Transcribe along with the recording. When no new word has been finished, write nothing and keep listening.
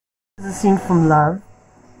This is a scene from Love.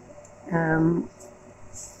 Um,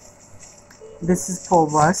 this is Paul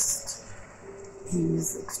Rust.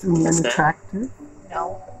 He's extremely unattractive.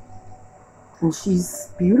 No. And she's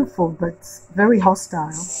beautiful, but very hostile.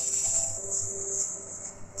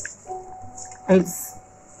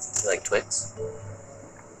 It's You like Twix?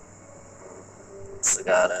 So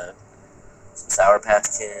got some Sour Patch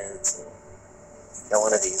Kids. And got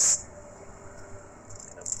one of these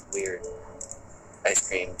kind of weird ice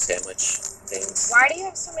cream sandwich things. Why do you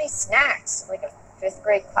have so many snacks? Like a 5th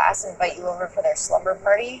grade class invite you over for their slumber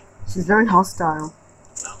party? she's very hostile.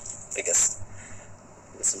 Well, I guess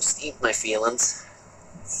I'm just eating my feelings.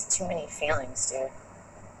 It's too many feelings, dude.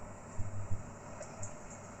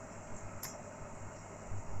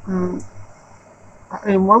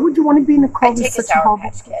 And why would you want to be in a I cult with take a such a Sour horrible...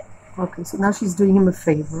 Patch Kid. Okay, so now she's doing him a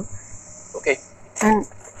favor. Okay. And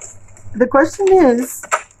the question is,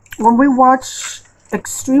 when we watch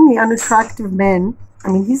extremely unattractive men,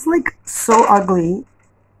 I mean, he's like so ugly.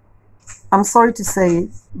 I'm sorry to say,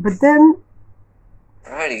 but then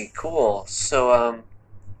Alrighty, cool. So,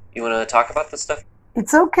 you want to talk about this stuff?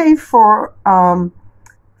 it's okay for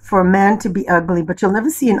a man to be ugly, but you'll never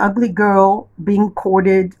see an ugly girl being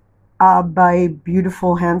courted by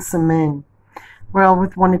beautiful, handsome men. Well,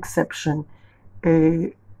 with one exception.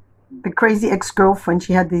 The crazy ex-girlfriend,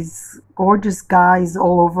 she had these gorgeous guys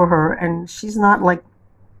all over her, and she's not like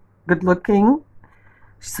good looking.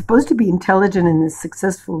 She's supposed to be intelligent and a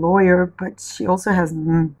successful lawyer, but she also has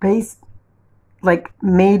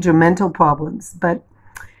major mental problems. But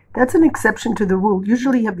that's an exception to the rule.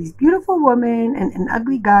 Usually you have these beautiful women and an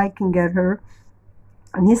ugly guy can get her,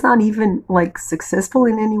 and he's not even like successful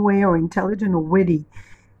in any way or intelligent or witty.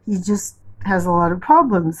 He just has a lot of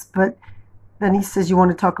problems. But then he says, you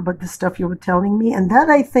want to talk about the stuff you were telling me? And that,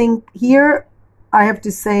 I think, here I have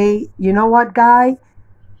to say, you know what, guy?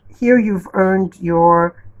 Here you've earned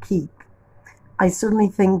your keep. I certainly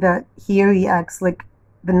think that here he acts like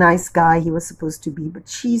the nice guy he was supposed to be, but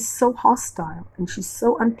she's so hostile and she's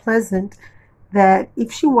so unpleasant that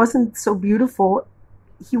if she wasn't so beautiful,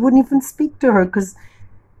 he wouldn't even speak to her, because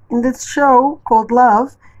in this show called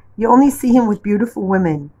Love, you only see him with beautiful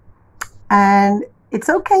women. And it's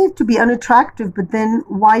okay to be unattractive, but then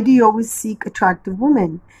why do you always seek attractive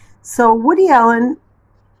women? So Woody Allen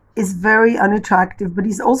is very unattractive, but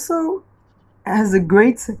he's also has a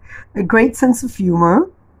great sense of humor,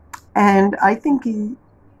 and I think he's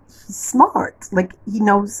smart. Like, he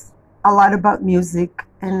knows a lot about music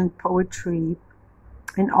and poetry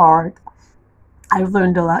and art. I've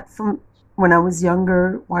learned a lot from when I was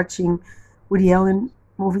younger, watching Woody Allen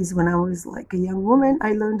movies when I was like a young woman.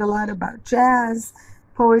 I learned a lot about jazz,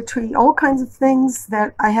 poetry, all kinds of things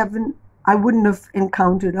that I wouldn't have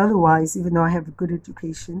encountered otherwise, even though I have a good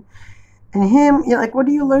education. And him, like, what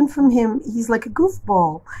do you learn from him? He's like a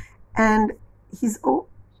goofball. And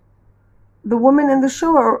the women in the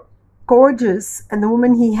show are gorgeous, and the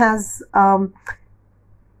women he has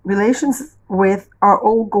relations with are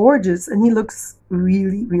all gorgeous, and he looks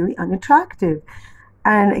really, really unattractive.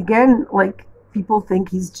 And again, like, people think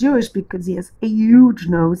he's Jewish because he has a huge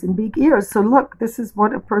nose and big ears. So look, this is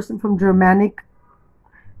what a person from Germanic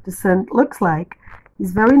descent looks like.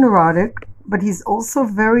 He's very neurotic, but he's also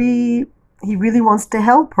he really wants to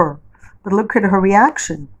help her. But look at her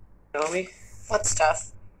reaction. Tell me? What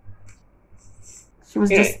stuff? She was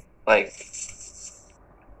Yeah, just like,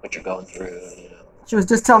 what you're going through, she was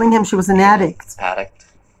just telling him she was an addict. addict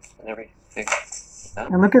and everything.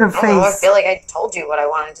 And look at her I don't know, I face. feel like I told you what I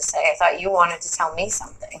wanted to say. I thought you wanted to tell me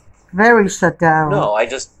something. Very shut down. No, I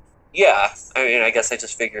guess I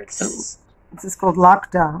just figured since This is called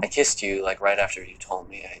lockdown. I kissed you, like, right after you told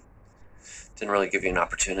me, I didn't really give you an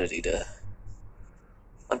opportunity to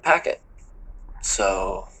unpack it.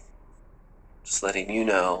 So, just letting you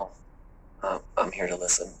know, I'm here to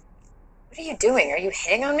listen. What are you doing? Are you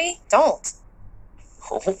hitting on me? Don't.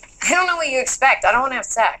 Oh, I don't know what you expect. I don't want to have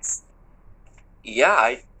sex.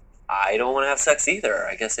 yeah, I don't want to have sex either.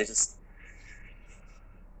 I guess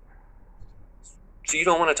So you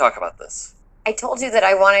don't want to talk about this? I told you that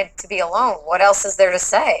I wanted to be alone. What else is there to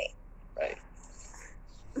say? Right.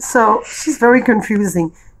 So she's very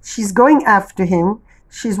confusing. She's going after him.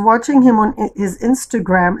 She's watching him on his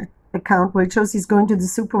Instagram account where it shows he's going to the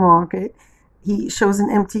supermarket. He shows an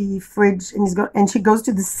empty fridge, and she goes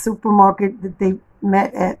to the supermarket that they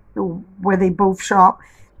met at, where they both shop,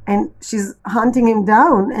 and she's hunting him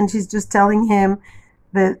down, and she's just telling him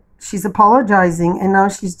that she's apologizing, and now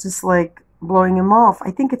she's just like blowing him off.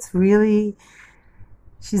 I think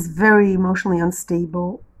she's very emotionally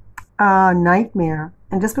unstable. Nightmare.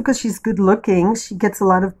 And just because she's good looking, she gets a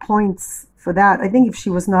lot of points for that. I think if she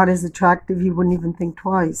was not as attractive, he wouldn't even think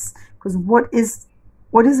twice. Because what is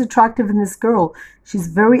attractive in this girl? She's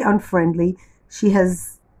very unfriendly. She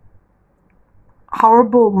has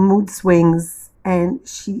horrible mood swings, and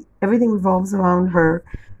everything revolves around her.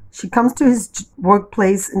 She comes to his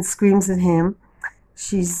workplace and screams at him.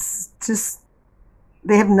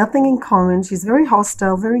 They have nothing in common. She's very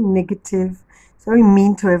hostile, very negative, very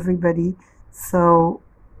mean to everybody. So,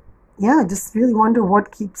 yeah, I just really wonder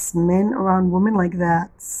what keeps men around women like that.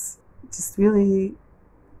 It's just really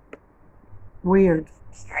weird.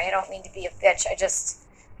 Sorry, I don't mean to be a bitch. I just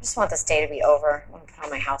want this day to be over. I want to put on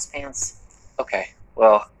my house pants. Okay,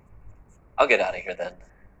 well, I'll get out of here then.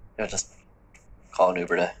 Just call an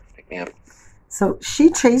Uber to pick me up. So she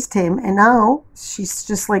chased him, and now she's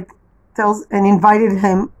just like invited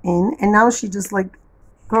him in, and now she just like,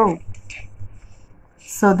 go.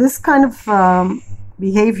 So this kind of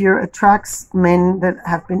behavior attracts men that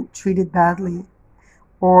have been treated badly.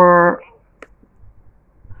 Or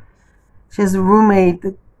she has a roommate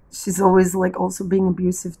that she's always like also being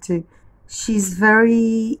abusive to. She's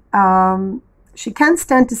very, she can't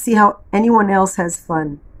stand to see how anyone else has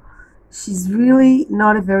fun. She's really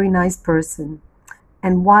not a very nice person.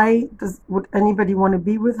 And why would anybody want to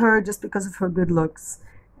be with her? Just because of her good looks.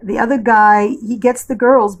 The other guy, he gets the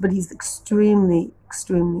girls, but he's extremely,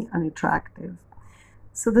 extremely unattractive.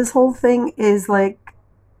 So this whole thing is like,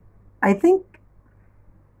 I think,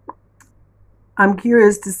 I'm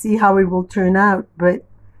curious to see how it will turn out, but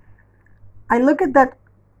I look at that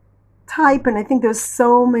type and I think there's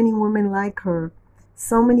so many women like her.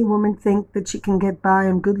 So many women think that she can get by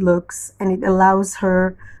on good looks, and it allows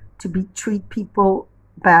her to treat people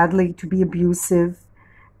badly, to be abusive,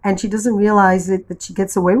 and she doesn't realize that she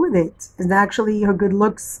gets away with it. And actually her good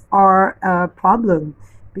looks are a problem,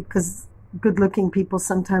 because good-looking people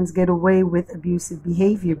sometimes get away with abusive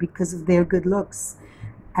behavior because of their good looks.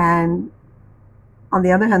 And on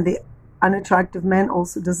the other hand, the unattractive man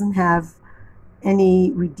also doesn't have any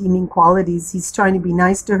redeeming qualities. He's trying to be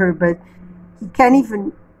nice to her, but he can't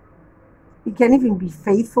even be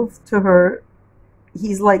faithful to her.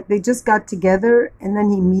 He's like, they just got together and then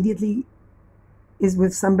he immediately is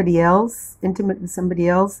with somebody else, intimate with somebody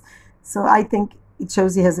else. So I think it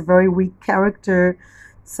shows he has a very weak character.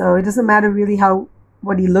 So it doesn't matter really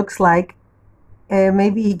what he looks like.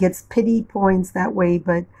 Maybe he gets pity points that way,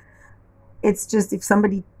 but it's just if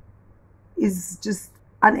somebody is just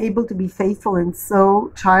unable to be faithful and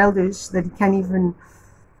so childish that he can't even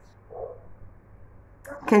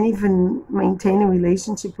maintain a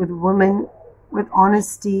relationship with a woman with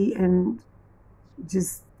honesty and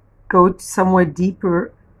just go somewhere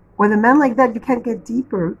deeper. With a man like that, you can't get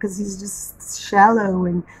deeper because he's just shallow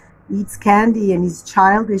and eats candy and he's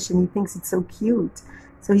childish and he thinks it's so cute.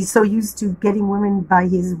 So he's so used to getting women by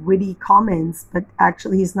his witty comments, but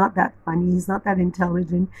actually he's not that funny. He's not that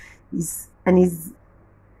intelligent. His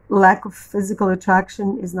lack of physical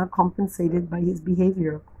attraction is not compensated by his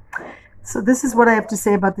behavior. So this is what I have to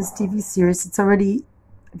say about this TV series. It's already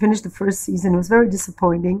finished the first season. It was very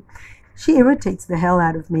disappointing. She irritates the hell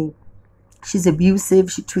out of me. She's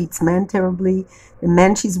abusive. She treats men terribly. The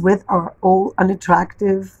men she's with are all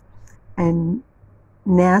unattractive and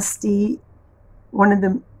nasty. One of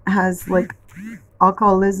them has like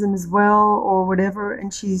alcoholism as well or whatever,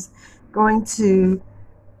 and she's going to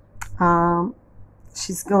AA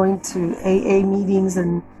meetings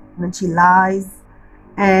and then she lies,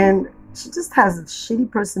 and she just has a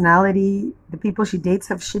shitty personality. The people she dates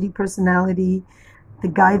have shitty personality. The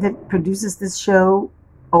guy that produces this show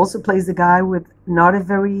also plays a guy with not a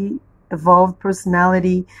very evolved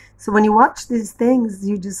personality. So when you watch these things,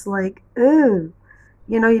 you're just like, ugh.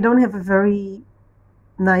 You don't have a very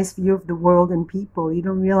nice view of the world and people. You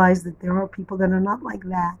don't realize that there are people that are not like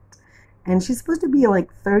that. And she's supposed to be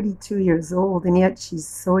like 32 years old, and yet she's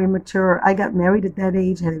so immature. I got married at that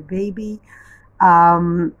age, had a baby,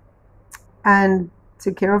 and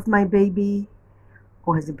took care of my baby,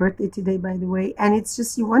 who has a birthday today, by the way. And it's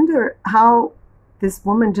just, you wonder how this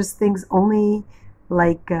woman just thinks only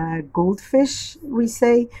like goldfish, we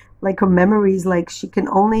say, like her memories, like she can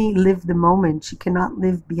only live the moment. She cannot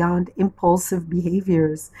live beyond impulsive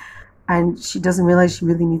behaviors. And she doesn't realize she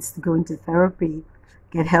really needs to go into therapy,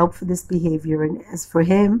 get help for this behavior. And as for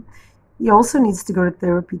him, he also needs to go to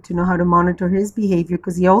therapy to know how to monitor his behavior,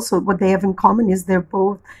 because what they have in common is they're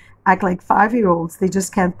both act like 5-year-olds. They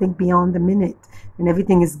just can't think beyond the minute, and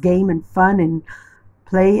everything is game and fun and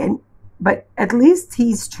play. But at least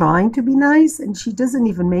he's trying to be nice, and she doesn't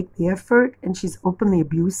even make the effort, and she's openly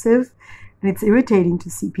abusive, and it's irritating to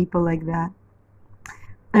see people like that.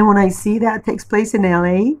 And when I see that takes place in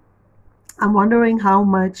LA, I'm wondering how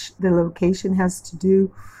much the location has to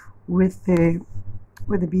do with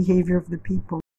the behavior of the people.